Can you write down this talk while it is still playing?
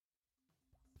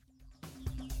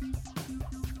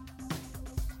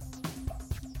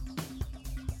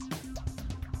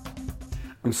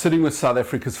I'm sitting with South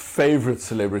Africa's favorite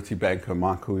celebrity banker,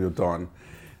 Michael Jordaan.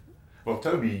 Well,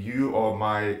 Toby, you are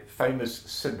my famous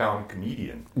sit-down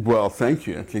comedian. Well, thank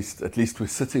you. At least we're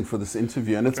sitting for this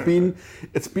interview, and it's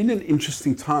been an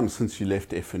interesting time since you left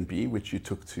FNB, which you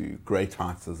took to great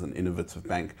heights as an innovative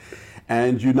bank,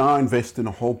 and you now invest in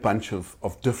a whole bunch of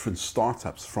different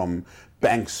startups, from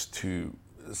banks to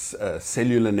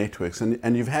cellular networks,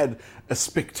 and you've had a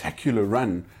spectacular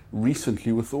run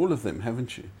recently with all of them,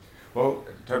 haven't you? Well,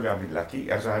 Toby, I've been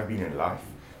lucky, as I have been in life.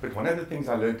 But one of the things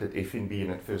I learned at FNB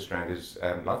and at First Rand is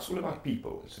life's all about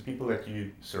people. It's the people that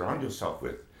you surround yourself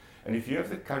with. And if you have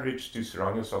the courage to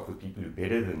surround yourself with people who are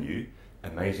better than you,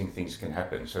 amazing things can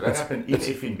happen. So that happened in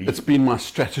FNB. It's been my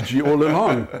strategy all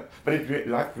along. But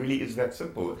life really is that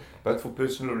simple, both for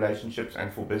personal relationships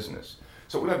and for business.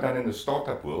 So all I've done in the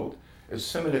startup world is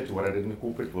similar to what I did in the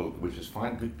corporate world, which is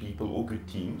find good people or good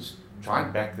teams, try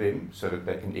and back them so that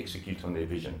they can execute on their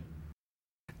vision.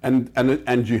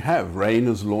 And you have. Rain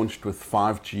has launched with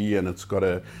 5G, and it's got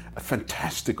a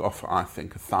fantastic offer, I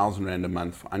think, 1,000 Rand a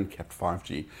month for uncapped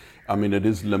 5G. I mean, it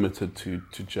is limited to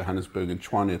Johannesburg and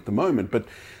Tshwane at the moment, but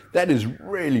that is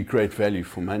really great value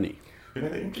for money. You know,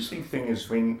 the interesting thing is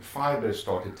when fibre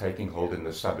started taking hold in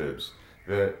the suburbs,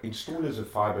 the installers of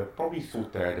fibre probably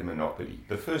thought they had a monopoly.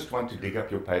 The first one to dig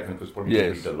up your pavement was probably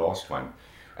going to be the last one.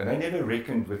 And they never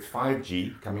reckoned with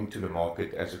 5G coming to the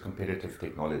market as a competitive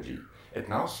technology. It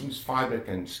now seems fibre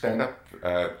can stand up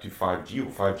to 5G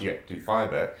or 5G up to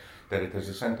fibre, that it has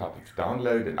the same type of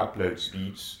download and upload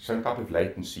speeds, same type of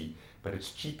latency, but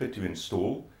it's cheaper to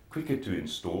install, quicker to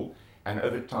install, and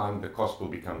over time the cost will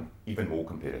become even more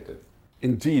competitive.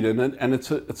 Indeed, and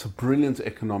it's a brilliant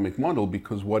economic model,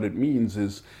 because what it means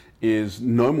is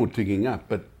no more digging up,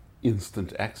 but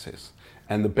instant access.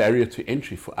 And the barrier to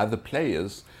entry for other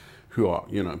players who are,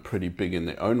 pretty big in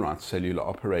their own right, cellular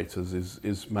operators,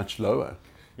 is much lower.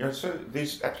 Yeah, so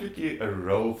there's absolutely a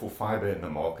role for fibre in the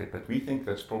market, but we think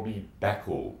that's probably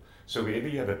backhaul. So wherever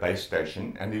you have a base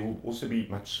station, and there will also be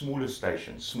much smaller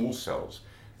stations, small cells,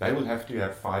 they will have to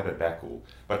have fibre backhaul.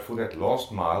 But for that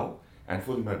last mile and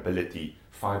for the mobility,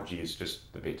 5G is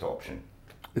just the better option.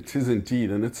 It is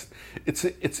indeed, and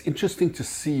it's interesting to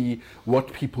see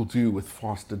what people do with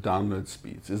faster download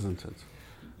speeds, isn't it?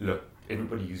 Look,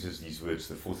 everybody uses these words,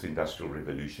 the fourth industrial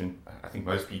revolution. I think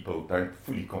most people don't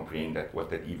fully comprehend what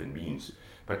that even means.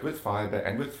 But with fibre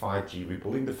and with 5G, we're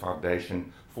building the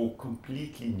foundation for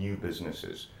completely new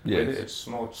businesses. Yes. Whether it's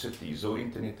smart cities or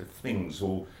Internet of Things,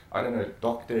 or, I don't know, a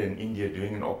doctor in India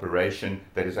doing an operation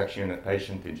that is actually on a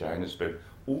patient in Johannesburg.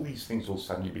 All these things will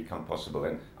suddenly become possible.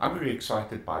 And I'm very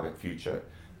excited by that future.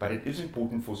 But it is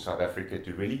important for South Africa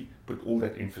to really put all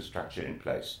that infrastructure in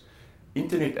place.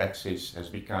 Internet access has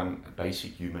become a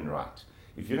basic human right.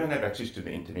 If you don't have access to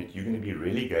the internet, you're going to be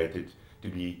relegated to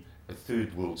be a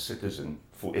third world citizen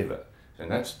forever.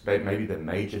 And that's maybe the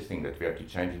major thing that we have to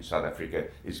change in South Africa,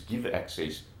 is give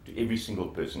access to every single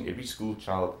person, every school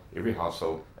child, every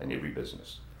household, and every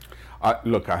business.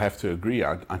 Look, I have to agree.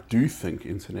 I do think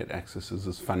internet access is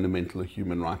as fundamental a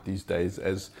human right these days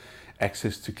as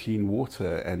access to clean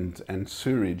water and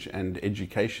sewerage and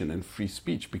education and free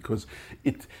speech, because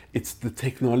it's the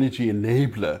technology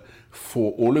enabler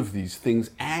for all of these things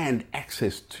and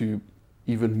access to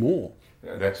even more.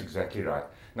 Yeah, that's exactly right.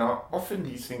 Now, often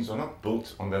these things are not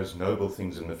built on those noble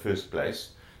things in the first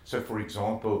place. So, for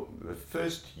example, the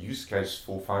first use case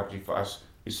for 5G for us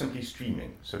is simply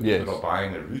streaming. So people are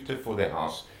buying a router for their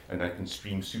house and they can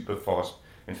stream super fast.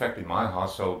 In fact, in my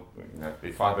household, there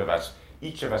are 5 of us.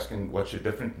 Each of us can watch a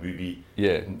different movie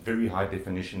in very high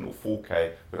definition or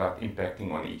 4K without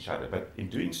impacting on each other. But in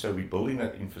doing so, we're building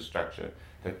that infrastructure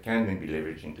that can then be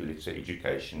leveraged into, let's say,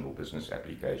 education or business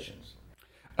applications.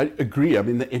 I agree. I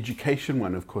mean, the education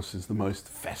one, of course, is the most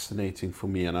fascinating for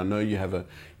me, and I know you have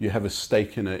a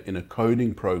stake in a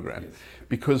coding program,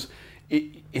 because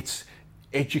it's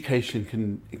education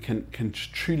can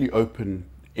truly open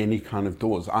any kind of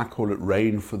doors. I call it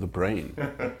rain for the brain.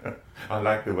 I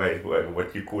like the way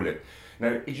what you call it.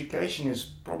 Now, education is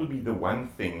probably the one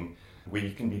thing where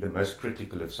you can be the most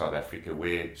critical of South Africa,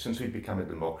 where since we've become a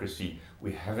democracy,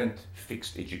 we haven't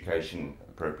fixed education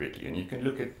appropriately. And you can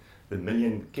look at the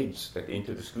million kids that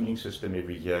enter the schooling system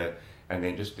every year, and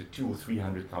then just the 200,000 or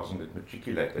 300,000 that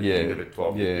matriculate at the end of a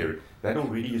 12-year period. That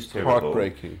already is terrible.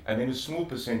 Heartbreaking. And then a small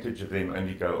percentage of them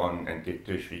only go on and get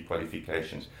tertiary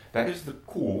qualifications. That is the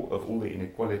core of all the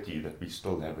inequality that we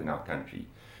still have in our country.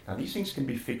 Now, these things can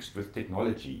be fixed with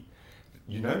technology.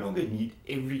 You no longer need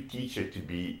every teacher to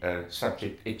be a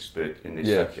subject expert in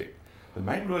their subject. The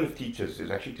main role of teachers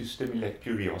is actually to stimulate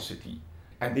curiosity.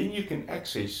 And then you can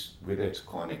access, whether it's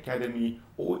Khan Academy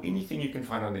or anything you can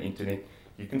find on the internet,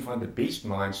 you can find the best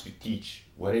minds to teach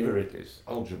whatever it is,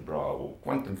 algebra or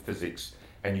quantum physics,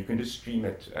 and you can just stream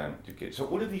it to kids. So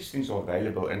all of these things are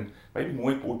available, and maybe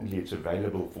more importantly, it's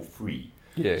available for free.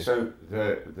 Yeah. So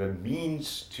the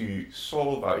means to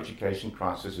solve our education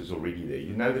crisis is already there.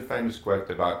 You know the famous quote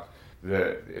about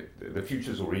the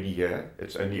future's already here,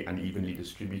 it's only unevenly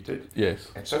distributed.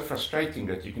 Yes. It's so frustrating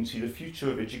that you can see the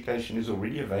future of education is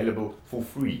already available for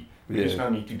free. We just now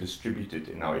need to distribute it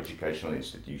in our educational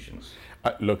institutions.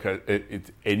 Look,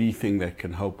 anything that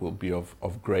can help will be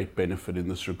of great benefit in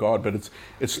this regard, but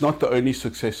it's not the only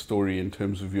success story in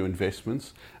terms of your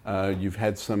investments. You've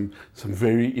had some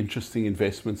very interesting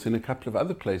investments in a couple of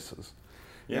other places.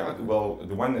 Yeah, well,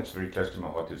 the one that's very close to my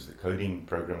heart is the coding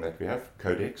program that we have,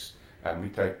 Codex. We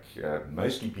take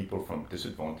mostly people from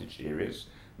disadvantaged areas.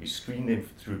 We screen them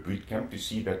through boot camp to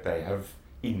see that they have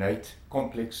innate,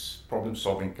 complex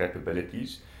problem-solving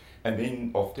capabilities. And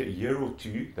then after a year or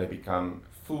two, they become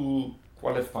full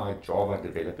qualified Java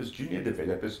developers, junior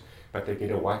developers, but they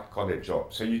get a white-collar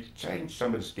job. So you change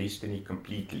somebody's destiny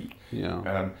completely.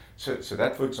 Yeah. So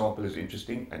that, for example, is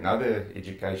interesting. Another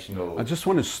educational... I just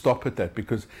want to stop at that,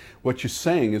 because what you're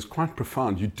saying is quite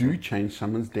profound. You do change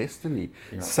someone's destiny.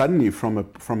 Yeah. Suddenly, from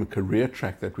a career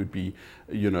track that would be,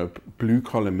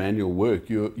 blue-collar manual work,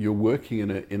 you're working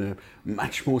in a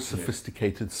much more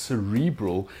sophisticated,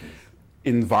 cerebral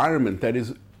environment that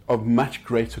is of much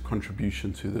greater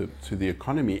contribution to the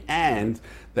economy, and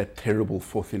that terrible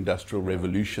fourth industrial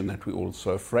revolution that we're all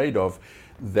so afraid of.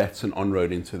 That's an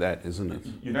on-road into that, isn't it?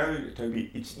 You know, Toby,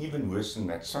 it's even worse than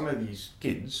that. Some of these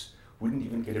kids wouldn't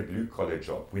even get a blue-collar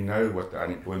job. We know what the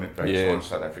unemployment rates are in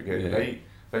South Africa. Yeah.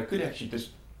 They could actually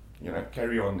just,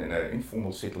 carry on in an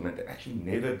informal settlement and actually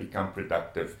never become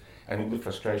productive, and all the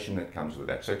frustration that comes with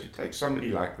that. So to take somebody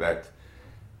like that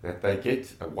they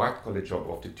get a white-collar job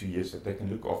after 2 years, that they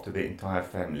can look after their entire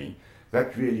family,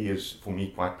 that really is, for me,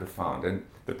 quite profound. And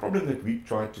the problem that we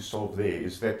tried to solve there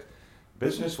is that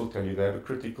business will tell you they have a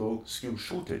critical skill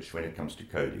shortage when it comes to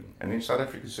coding. And then South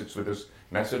Africa sits with this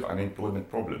massive unemployment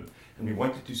problem. And we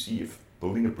wanted to see if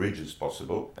building a bridge is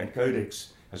possible, and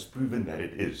Codex has proven that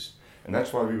it is. And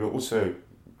that's why we were also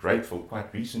grateful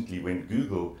quite recently when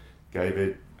Google gave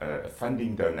it a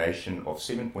funding donation of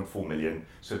 7.4 million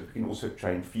so that we can also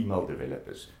train female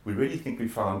developers. We really think we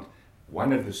found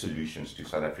one of the solutions to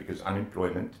South Africa's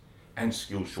unemployment and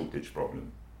skill shortage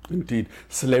problem. Indeed.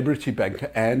 Celebrity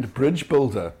banker and bridge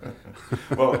builder.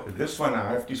 Well, this one, I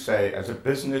have to say, as a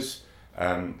business,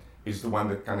 is the one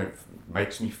that kind of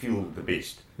makes me feel the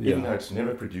best. Even though it's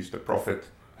never produced a profit,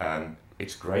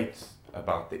 it's great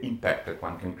about the impact that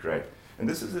one can create. And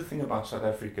this is the thing about South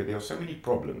Africa. There are so many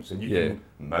problems, and you can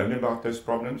moan about those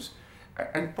problems,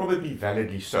 and probably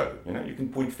validly so. You can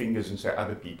point fingers and say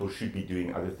other people should be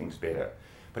doing other things better.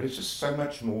 But it's just so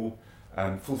much more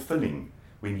fulfilling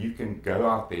when you can go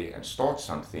out there and start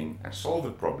something and solve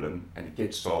a problem, and it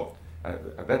gets solved.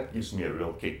 That gives me a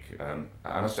real kick. And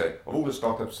I say, of all the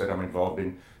startups that I'm involved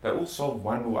in, they all solve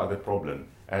one or other problem.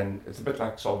 And it's a bit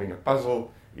like solving a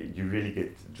puzzle. You really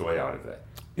get joy out of that.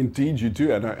 Indeed, you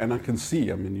do, and I can see.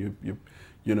 I mean,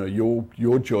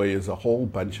 your joy is a whole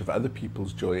bunch of other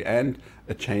people's joy and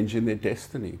a change in their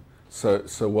destiny. So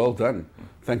well done.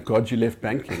 Thank God you left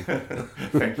banking.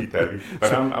 Thank you, Toby.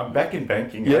 But I'm back in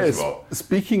banking as well.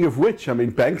 Speaking of which, I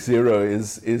mean, Bank Zero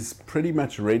is pretty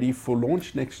much ready for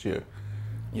launch next year.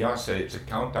 Yeah, so it's a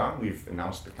countdown. We've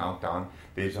announced the countdown.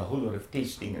 There's a whole lot of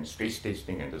testing and stress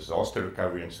testing and disaster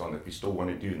recovery and so on that we still want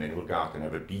to do, and then we'll go out and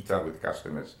have a beta with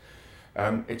customers.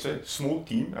 It's a small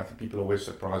team. I think people are always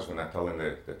surprised when I tell them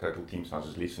the total team size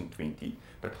is less than 20,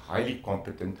 but highly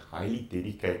competent, highly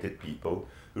dedicated people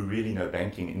who really know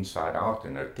banking inside out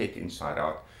and know tech inside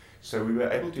out. So we were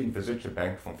able to envisage a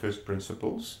bank from first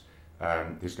principles.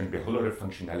 There's going to be a whole lot of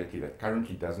functionality that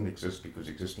currently doesn't exist because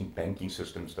existing banking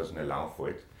systems doesn't allow for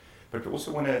it. But we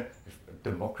also want to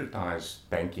democratize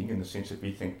banking in the sense that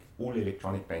we think all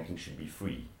electronic banking should be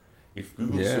free. If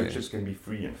Google searches can be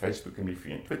free and Facebook can be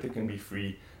free and Twitter can be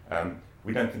free,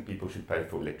 we don't think people should pay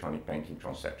for electronic banking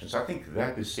transactions. I think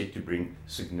that is set to bring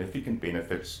significant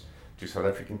benefits to South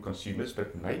African consumers,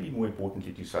 but maybe more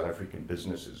importantly to South African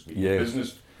businesses.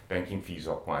 Business banking fees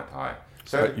are quite high.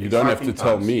 So you don't have to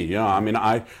tell me. Yeah, I mean,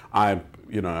 I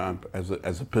as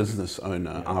a business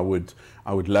owner, I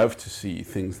would love to see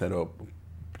things that are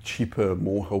cheaper,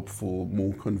 more helpful,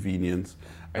 more convenient.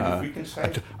 And if we can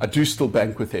say, I do still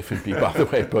bank with FNB, by the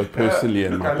way, both personally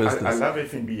and my business. I love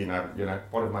FNB,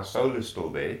 and part of my soul is still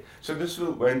there. So this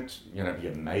won't be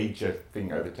a major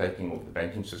thing overtaking of the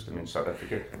banking system in South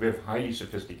Africa. We have highly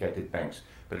sophisticated banks,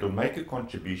 but it'll make a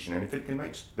contribution. And if it can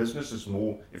make businesses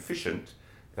more efficient,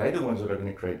 they're the ones that are going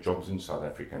to create jobs in South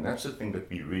Africa. And that's the thing that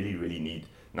we really, really need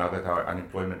now that our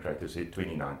unemployment rate is at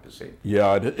 29%.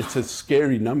 Yeah, it's a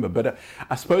scary number. But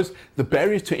I suppose the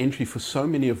barrier to entry for so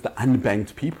many of the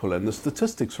unbanked people, and the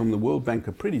statistics from the World Bank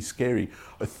are pretty scary.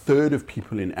 A third of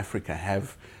people in Africa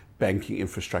have banking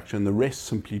infrastructure and the rest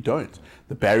simply don't.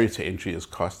 The barrier to entry is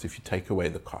cost. If you take away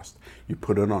the cost, you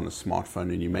put it on a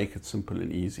smartphone and you make it simple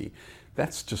and easy.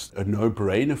 That's just a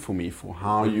no-brainer for me for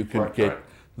how you can get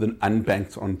the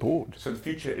unbanked on board. So the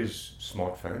future is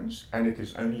smartphones, and it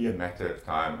is only a matter of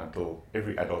time until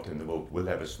every adult in the world will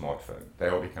have a smartphone. They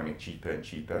are becoming cheaper and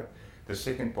cheaper. The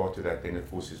second part of that then,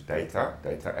 of course, is data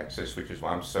access, which is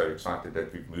why I'm so excited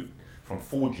that we've moved from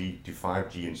 4G to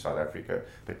 5G in South Africa,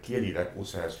 but clearly that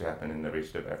also has to happen in the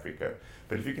rest of Africa.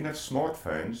 But if you can have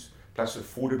smartphones plus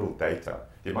affordable data,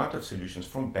 the amount of solutions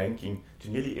from banking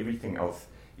to nearly everything else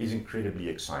is incredibly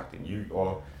exciting. You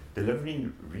are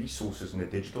delivering resources in a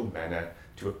digital manner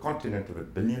to a continent of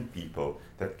 1 billion people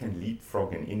that can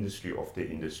leapfrog an industry after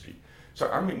industry.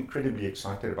 So I'm incredibly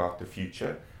excited about the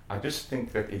future. I just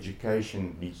think that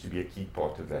education needs to be a key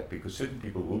part of that, because certain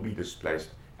people will be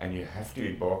displaced and you have to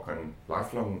embark on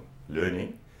lifelong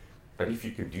learning. But if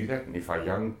you can do that, and if our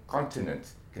young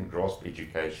continent can grasp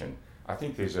education, I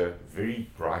think there's a very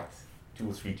bright 2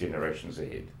 or 3 generations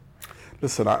ahead.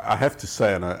 Listen, I have to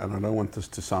say, and I don't want this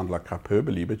to sound like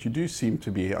hyperbole, but you do seem to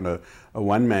be on a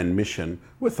one-man mission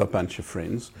with a bunch of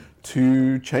friends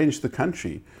to change the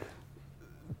country.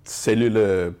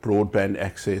 Cellular, broadband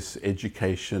access,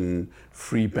 education,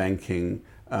 free banking.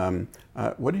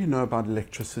 What do you know about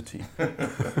electricity?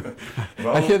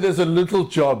 Well, I hear there's a little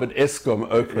job at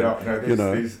Eskom open. Yeah,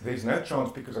 no, there's no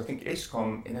chance, because I think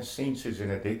Eskom, in a sense, is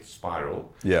in a death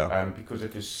spiral. Yeah. Because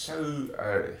it is so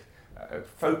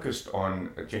focused on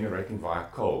generating via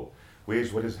coal,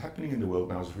 whereas what is happening in the world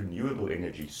now is renewable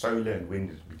energy. Solar and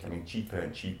wind is becoming cheaper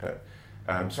and cheaper.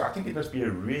 So I think it must be a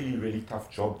really, really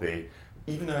tough job there.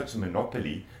 Even though it's a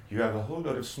monopoly, you have a whole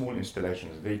lot of small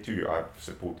installations there too. I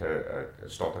support a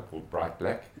startup called Bright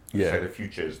Black. Yeah. So the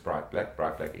future is Bright Black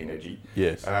Energy.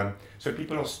 Yes. So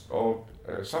people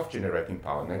are self-generating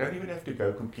power, and they don't even have to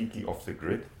go completely off the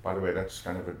grid. By the way, that's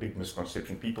kind of a big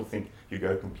misconception. People think you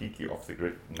go completely off the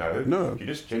grid. No. You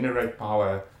just generate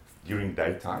power during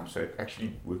daytime, so it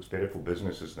actually works better for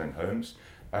businesses than homes,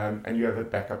 and you have a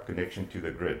backup connection to the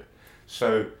grid.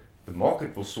 So the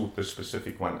market will sort this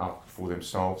specific one out for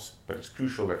themselves, but it's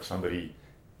crucial that somebody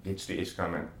gets to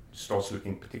Eskom and starts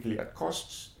looking particularly at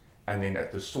costs and then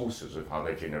at the sources of how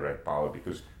they generate power,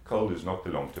 because coal is not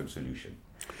the long-term solution.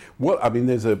 Well, I mean,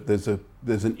 there's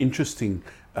an interesting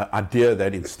idea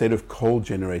that instead of coal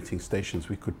generating stations,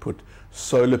 we could put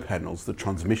solar panels. The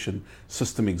transmission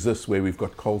system exists where we've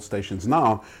got coal stations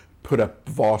now, put up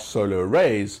vast solar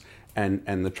arrays,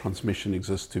 and the transmission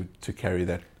exists to carry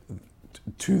that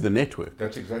to the network.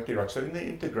 That's exactly right. So in the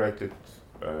integrated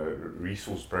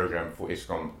resource program for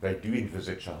Eskom, they do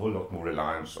envisage a whole lot more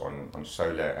reliance on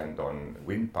solar and on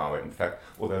wind power, in fact,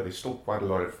 although there's still quite a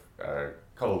lot of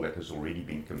coal that has already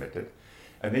been committed.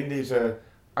 And then there's a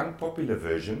unpopular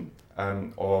version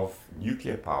of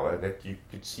nuclear power that you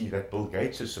could see that Bill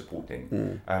Gates is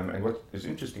supporting. And what is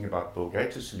interesting about Bill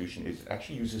Gates' solution is it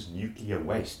actually uses nuclear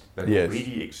waste that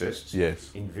already exists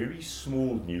in very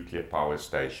small nuclear power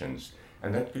stations,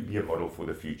 and that could be a model for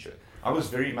the future. I was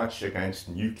very much against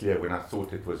nuclear when I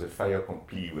thought it was a fait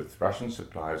accompli with Russian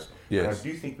suppliers. But I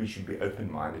do think we should be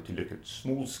open-minded to look at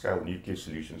small-scale nuclear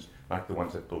solutions like the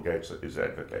ones that Bill Gates is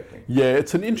advocating. Yeah,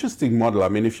 it's an interesting model. I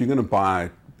mean, if you're going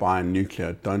to buy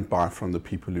nuclear, don't buy from the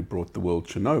people who brought the world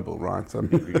Chernobyl, right? I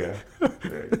mean, there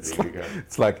we go.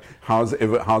 It's like, how's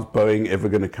Boeing ever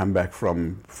going to come back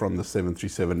from the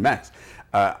 737 MAX?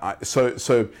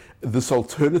 So this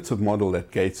alternative model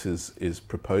that Gates is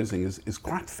proposing is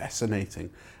quite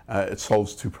fascinating. It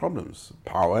solves 2 problems: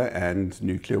 power and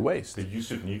nuclear waste. The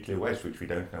use of nuclear waste, which we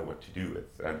don't know what to do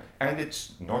with. And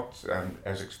it's not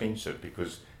as expensive,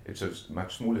 because it's a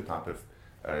much smaller type of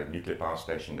nuclear power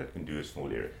station that can do a small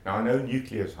area. Now, I know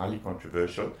nuclear is highly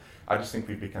controversial. I just think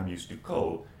we've become used to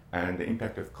coal, and the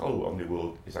impact of coal on the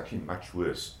world is actually much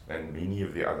worse than many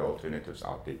of the other alternatives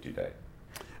out there today.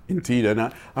 Indeed,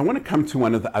 and I want to come to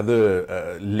one of the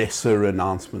other lesser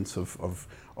announcements of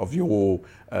your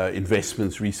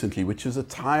investments recently, which is a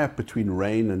tie-up between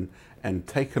Rain and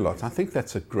Takealot. I think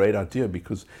that's a great idea,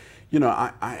 because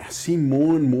I see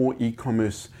more and more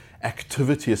e-commerce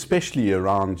activity, especially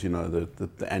around,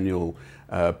 the annual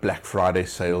Black Friday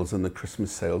sales and the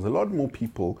Christmas sales. A lot more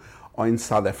people in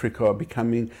South Africa are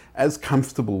becoming as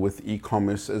comfortable with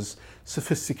e-commerce as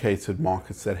sophisticated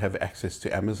markets that have access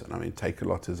to Amazon. I mean,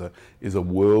 Takealot is a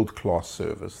world-class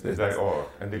service. They are,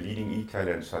 and the leading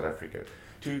e-tailer in South Africa.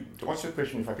 To answer the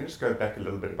question, if I can just go back a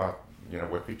little bit about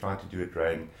what we're trying to do at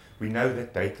Rain. We know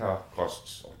that data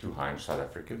costs are too high in South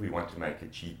Africa. We want to make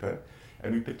it cheaper.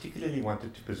 And we particularly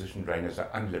wanted to position Rain as an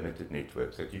unlimited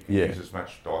network, so that you can use as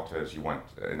much data as you want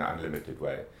in an unlimited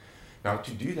way. Now,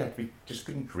 to do that, we just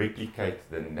couldn't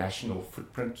replicate the national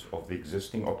footprint of the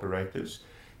existing operators,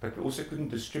 but we also couldn't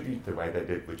distribute the way they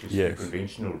did, which is through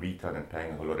conventional retail and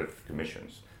paying a whole lot of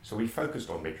commissions. So we focused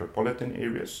on metropolitan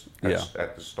areas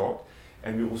at the start,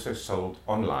 and we also sold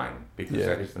online because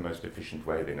that is the most efficient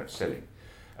way then of selling.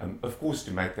 Of course,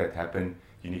 to make that happen,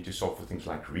 you need to solve for things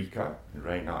like RECA, and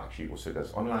Rain now actually also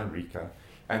does online RECA,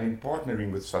 and in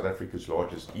partnering with South Africa's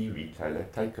largest e-retailer,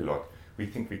 Takealot, we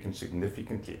think we can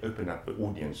significantly open up the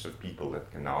audience of people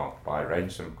that can now buy Rain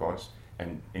SIM cards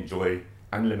and enjoy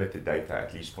unlimited data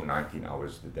at least for 19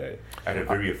 hours a day at a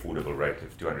very affordable rate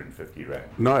of 250 Rand.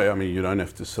 No, I mean, you don't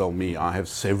have to sell me. I have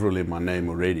several in my name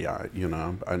already, and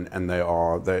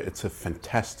it's a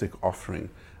fantastic offering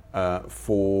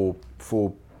for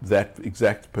that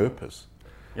exact purpose.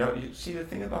 Yeah, you see, the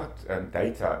thing about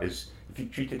data is if you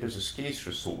treat it as a scarce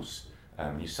resource,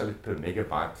 you sell it per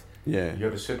megabyte, you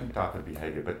have a certain type of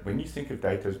behavior. But when you think of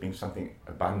data as being something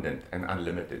abundant and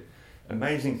unlimited,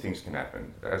 amazing things can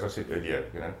happen. As I said earlier,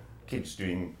 kids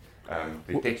doing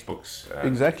the textbooks.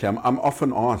 Exactly. I'm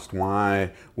often asked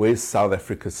where's South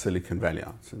Africa's Silicon Valley?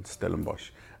 It's in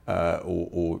Stellenbosch,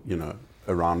 or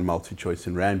around MultiChoice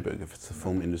in Randburg if it's the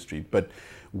film industry. But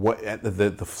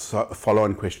the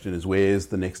follow-on question is, where's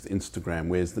the next Instagram?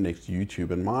 Where's the next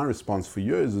YouTube? And my response for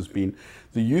years has been,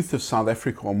 the youth of South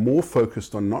Africa are more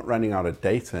focused on not running out of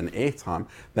data and airtime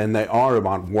than they are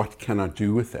about what can I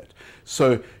do with it.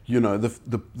 So,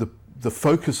 the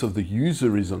focus of the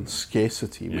user is on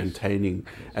scarcity, maintaining,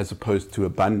 as opposed to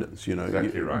abundance.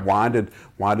 Exactly right.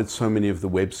 Why did so many of the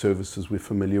web services we're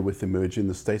familiar with emerge in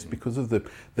the States? Because of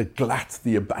the glut,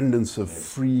 the abundance of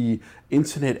free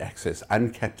internet access,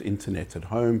 uncapped internet at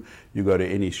home. You go to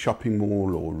any shopping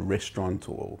mall or restaurant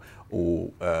or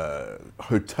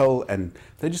hotel, and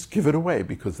they just give it away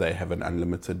because they have an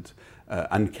unlimited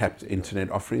uncapped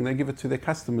internet offering. They give it to their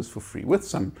customers for free with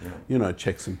some,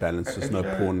 checks and balances, no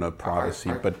porn, no privacy.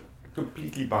 I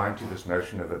completely buy into this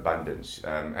notion of abundance,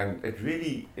 and it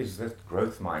really is that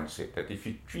growth mindset that if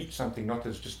you treat something not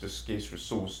as just a scarce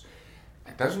resource,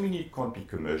 it doesn't mean you can't be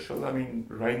commercial. I mean,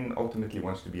 Rain ultimately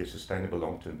wants to be a sustainable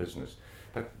long-term business.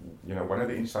 But, one of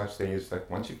the insights there is that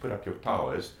once you put up your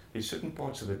towers, there's certain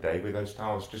parts of the day where those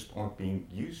towers just aren't being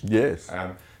used. Yes.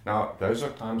 Now, those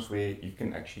are times where you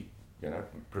can actually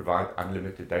provide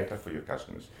unlimited data for your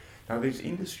customers. Now, there's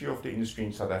industry after industry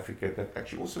in South Africa that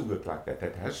actually also work like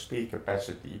that has spare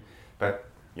capacity, but,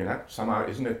 somehow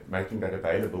isn't it making that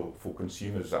available for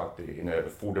consumers out there in an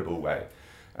affordable way.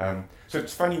 So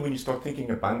it's funny when you start thinking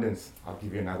abundance. I'll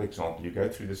give you another example. You go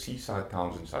through the seaside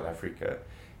towns in South Africa,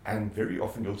 and very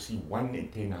often you'll see 1 in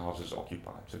 10 houses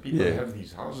occupied. So people have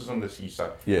these houses on the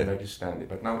seaside, and they just stand there.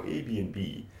 But now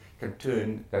Airbnb can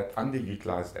turn that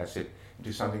underutilized asset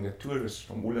into something that tourists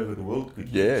from all over the world could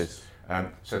use.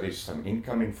 So there's some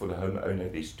income in for the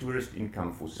homeowner, there's tourist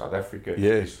income for South Africa,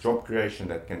 there's job creation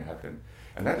that can happen.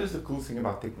 And that is the cool thing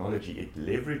about technology. It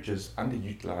leverages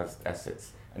underutilized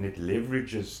assets, and it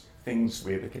leverages things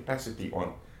where the capacity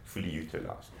aren't fully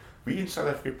utilized. We in South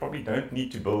Africa probably don't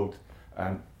need to build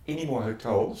any more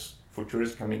hotels for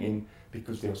tourists coming in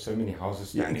because there are so many houses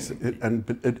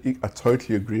standing. I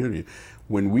totally agree with you.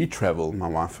 When we travel, my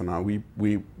wife and I,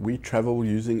 we travel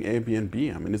using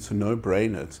Airbnb. I mean, it's a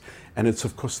no-brainer. And it's,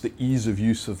 of course, the ease of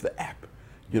use of the app.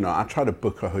 I tried to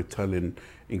book a hotel in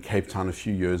Cape Town a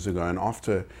few years ago, and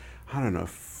after,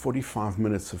 45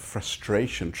 minutes of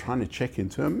frustration trying to check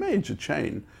into a major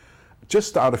chain,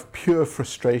 just out of pure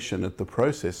frustration at the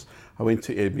process, I went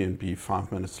to Airbnb.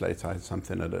 5 minutes later, I had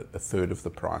something at a third of the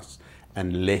price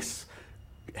and less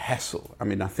hassle. I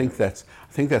mean, I think that's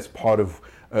part of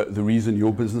the reason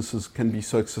your businesses can be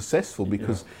so successful,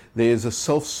 because there's a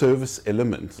self-service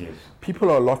element. Yes. People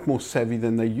are a lot more savvy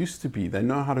than they used to be. They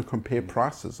know how to compare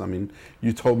prices. I mean,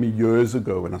 you told me years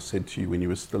ago when I said to you, when you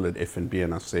were still at F&B,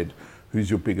 and I said, who's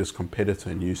your biggest competitor?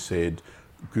 And you said,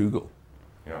 Google.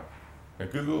 Yeah. Now,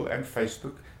 Google and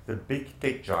Facebook, the big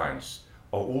tech giants,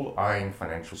 are all eyeing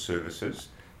financial services.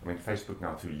 I mean, Facebook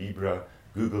now through Libra,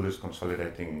 Google is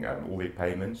consolidating all their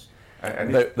payments.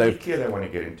 And it's pretty clear they want to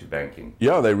get into banking.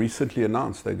 Yeah, they recently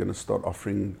announced they're going to start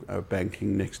offering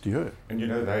banking next year. And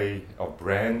they are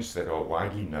brands that are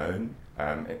widely known.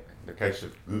 In the case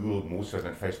of Google, more so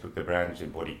than Facebook, the brands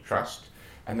embody trust.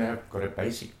 And they've got a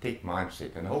basic tech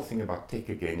mindset. And the whole thing about tech,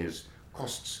 again, is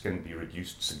costs can be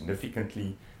reduced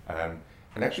significantly.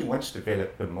 And actually, once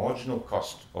developed, the marginal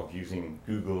cost of using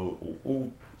Google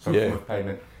or some form of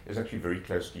payment is actually very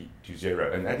close to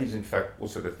zero. And that is, in fact,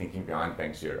 also the thinking behind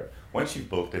Bank Zero. Once you've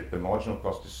built it, the marginal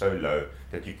cost is so low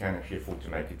that you can actually afford to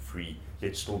make it free,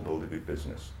 yet still build a good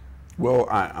business. Well,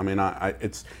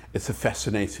 it's a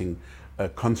fascinating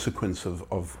consequence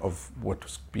of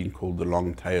what's been called the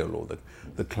long tail, or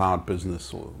the cloud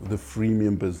business, or the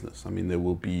freemium business. I mean, there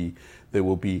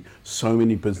will be so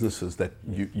many businesses that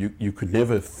you could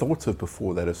never have thought of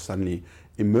before that have suddenly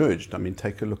emerged. I mean,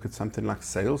 take a look at something like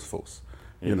Salesforce.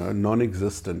 Yes.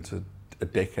 Non-existent a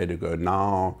decade ago,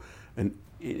 now an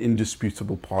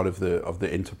indisputable part of the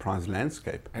enterprise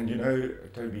landscape. And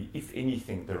Toby, if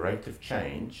anything, the rate of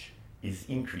change is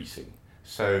increasing.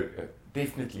 So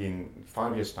definitely in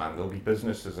 5 years' time, there'll be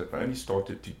businesses that have only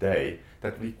started today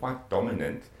that will be quite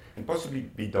dominant, and possibly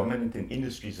be dominant in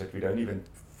industries that we don't even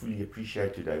fully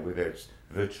appreciate today, whether it's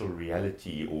virtual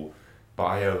reality or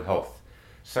biohealth.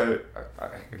 So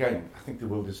again, I think the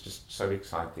world is just so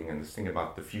exciting, and this thing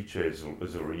about the future is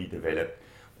already developed.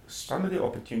 Some of the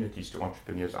opportunities to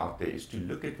entrepreneurs out there is to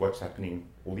look at what's happening,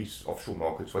 all these offshore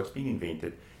markets, what's being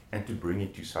invented, and to bring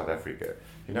it to South Africa.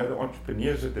 The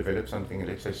entrepreneurs that develop something in,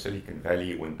 let's say, Silicon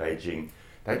Valley or in Beijing,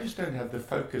 they just don't have the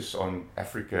focus on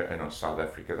Africa and on South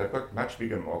Africa. They've got much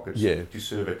bigger markets to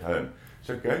serve at home.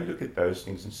 So go and look at those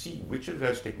things and see which of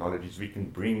those technologies we can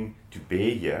bring to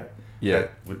bear here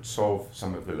that would solve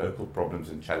some of the local problems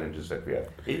and challenges that we have.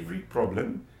 Every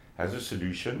problem has a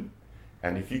solution,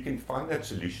 and if you can find that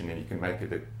solution and you can make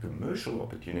it a commercial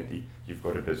opportunity, you've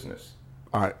got a business.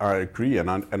 I agree, and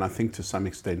I think to some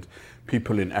extent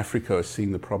people in Africa are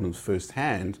seeing the problems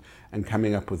firsthand and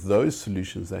coming up with those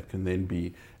solutions that can then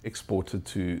be exported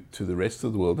to the rest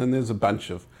of the world. And there's a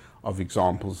bunch of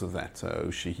examples of that.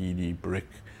 Shahidi, Brick,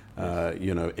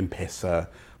 M-Pesa.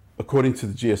 According to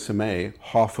the GSMA,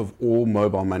 half of all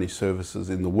mobile money services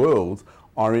in the world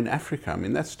are in Africa. I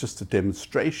mean, that's just a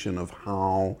demonstration of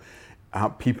how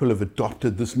people have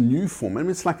adopted this new form. I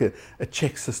mean, it's like a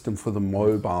check system for the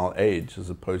mobile age as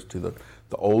opposed to the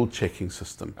old checking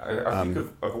system. I think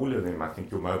of all of them, I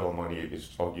think your mobile money is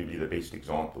arguably the best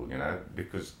example,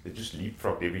 because it just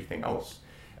leapfrogged everything else.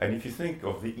 And if you think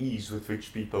of the ease with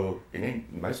which people in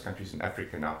most countries in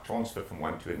Africa now transfer from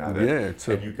one to another,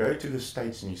 and you go to the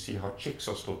States and you see how checks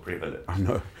are still prevalent. I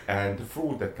know. And the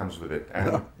fraud that comes with it,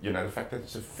 and the fact that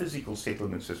it's a physical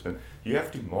settlement system, you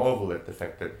have to marvel at the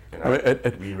fact that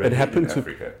it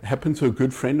happened to a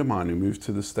good friend of mine who moved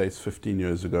to the States 15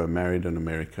 years ago, married an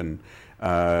American.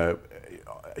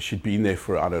 She'd been there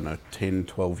for, 10,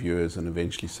 12 years, and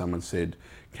eventually someone said,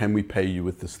 can we pay you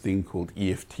with this thing called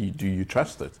EFT? Do you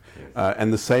trust it? Yes.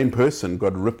 And the same person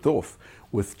got ripped off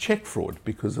with check fraud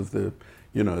because of the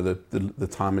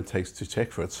time it takes to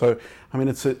check for it. So, I mean,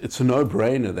 it's a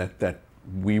no-brainer that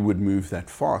we would move that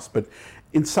fast. But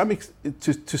to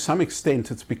some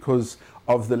extent, it's because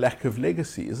of the lack of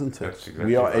legacy, isn't it? That's exactly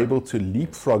we are right. able to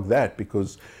leapfrog that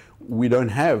because we don't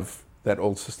have that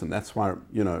old system. That's why,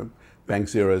 Bank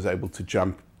Zero is able to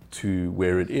jump to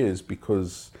where it is,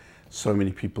 because so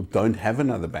many people don't have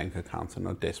another bank account and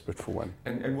are desperate for one.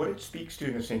 And what it speaks to,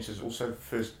 in a sense, is also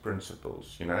first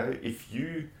principles. If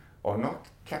you are not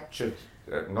captured,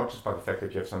 not just by the fact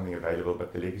that you have something available,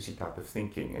 but the legacy type of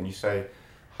thinking, and you say,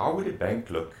 how would a bank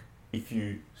look if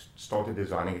you started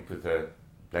designing it with a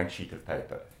blank sheet of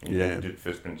paper and you did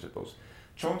first principles?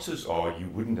 Chances are you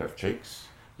wouldn't have checks,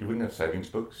 you wouldn't have savings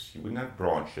books, you wouldn't have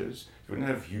branches, you wouldn't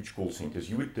have huge call centers.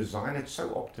 You would design it so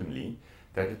optimally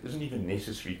that it isn't even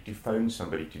necessary to phone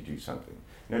somebody to do something.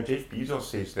 Jeff Bezos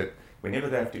says that whenever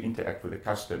they have to interact with a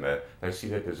customer, they see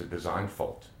that there's a design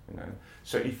fault.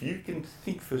 So if you can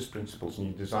think first principles and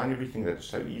you design everything that is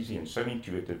so easy and so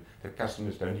intuitive that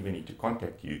customers don't even need to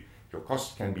contact you, your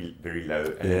costs can be very low,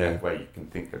 and in that way you can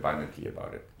think abundantly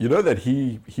about it. You know that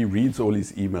he reads all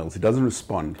his emails. He doesn't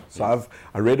respond. So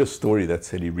I read a story that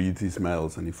said he reads his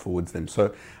mails and he forwards them.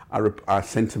 So I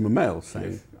sent him a mail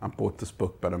saying, I bought this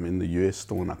book, but I'm in the US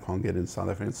store and I can't get it in South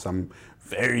Africa. And some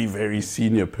very, very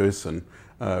senior person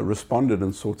responded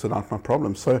and sorted out my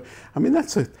problem. So, I mean,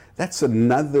 that's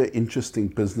another interesting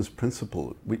business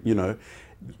principle.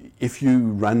 If you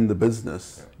run the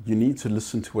business, you need to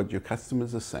listen to what your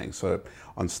customers are saying. So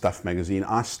on Stuff Magazine,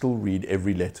 I still read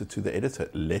every letter to the editor,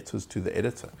 letters to the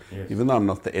editor. Yes. Even though I'm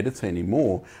not the editor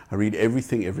anymore, I read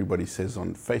everything everybody says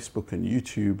on Facebook and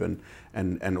YouTube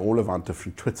and all of our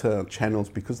different Twitter channels,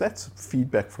 because that's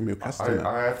feedback from your customer.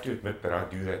 I have to admit that I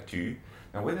do that too.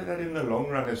 Now, whether that in the long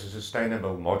run is a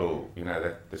sustainable model,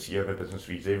 that the CEO of a business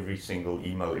reads every single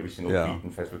email, every single tweet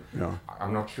on Facebook,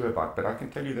 I'm not sure about. But I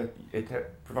can tell you that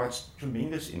it provides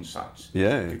tremendous insights.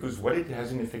 Yeah. Because what it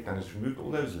has in effect done is removed all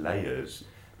those layers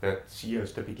that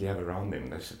CEOs typically have around them.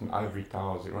 They sit in ivory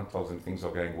towers, everyone tells them things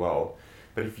are going well.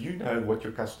 But if you know what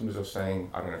your customers are saying,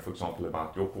 I don't know, for example,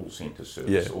 about your call center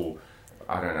service, or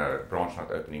I don't know, branch not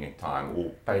opening in time, or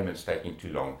payments taking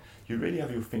too long, you really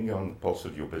have your finger on the pulse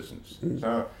of your business.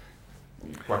 So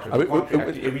you can't react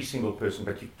to every single person,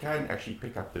 but you can actually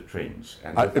pick up the trends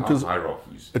and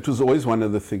hierarchies. It was always one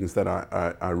of the things that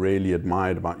I really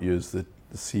admired about you as the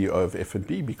CEO of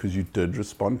F&B, because you did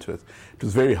respond to it. It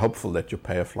was very helpful that your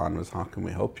payoff line was, how can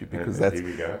we help you? Because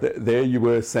there you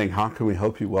were saying, how can we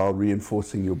help you, while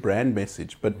reinforcing your brand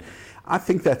message. But I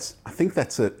think that's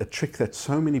a trick that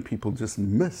so many people just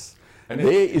miss. And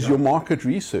there is your market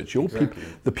research.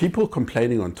 The people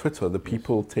complaining on Twitter, the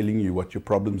people telling you what your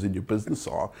problems in your business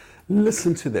are,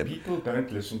 listen to them. People don't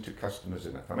listen to customers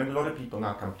enough. I mean, a lot of people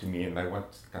now come to me and they want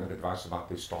kind of advice about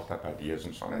their startup ideas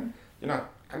and so on. And, I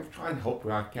kind of try and help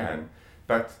where I can.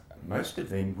 But most of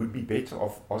them would be better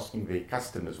off asking their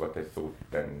customers what they thought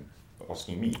than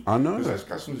asking me. I know. Because those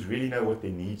customers really know what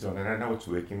their needs are. They don't know what's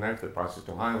working. They know if the price is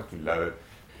too high or too low.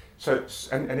 So,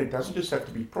 and it doesn't just have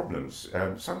to be problems.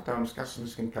 Sometimes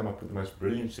customers can come up with the most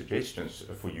brilliant suggestions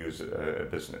for you as a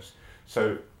business.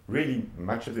 So really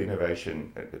much of the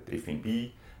innovation at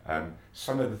F&B,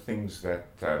 some of the things that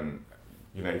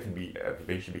F&B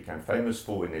eventually became famous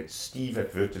for in its Steve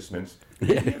advertisements,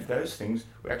 many of those things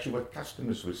were actually what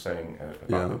customers were saying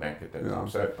about the bank at that time.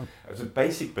 So as a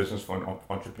basic business for an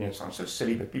entrepreneur, it sounds so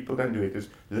silly, but people don't do it, is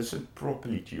listen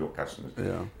properly to your customers.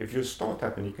 Yeah. If you're a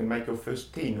startup and you can make your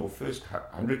first 10 or first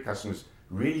 100 customers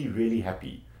really, really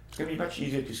happy, it's going to be much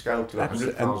easier to scale to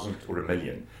 100,000 or 1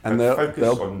 million. And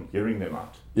focus on hearing them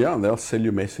out. Yeah, and they'll sell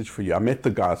your message for you. I met the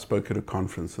guy, spoke at a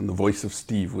conference, and the voice of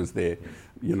Steve was there.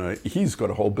 He's got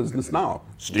a whole business now.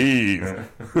 Steve!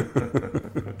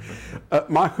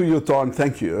 Michael Jordan,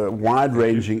 thank you. A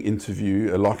wide-ranging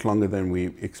interview, a lot longer than we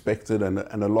expected, and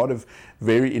a lot of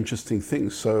very interesting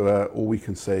things. So all we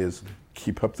can say is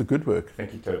keep up the good work.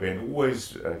 Thank you, Toby. And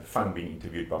always fun being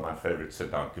interviewed by my favorite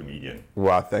sit-down comedian.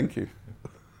 Wow, thank you.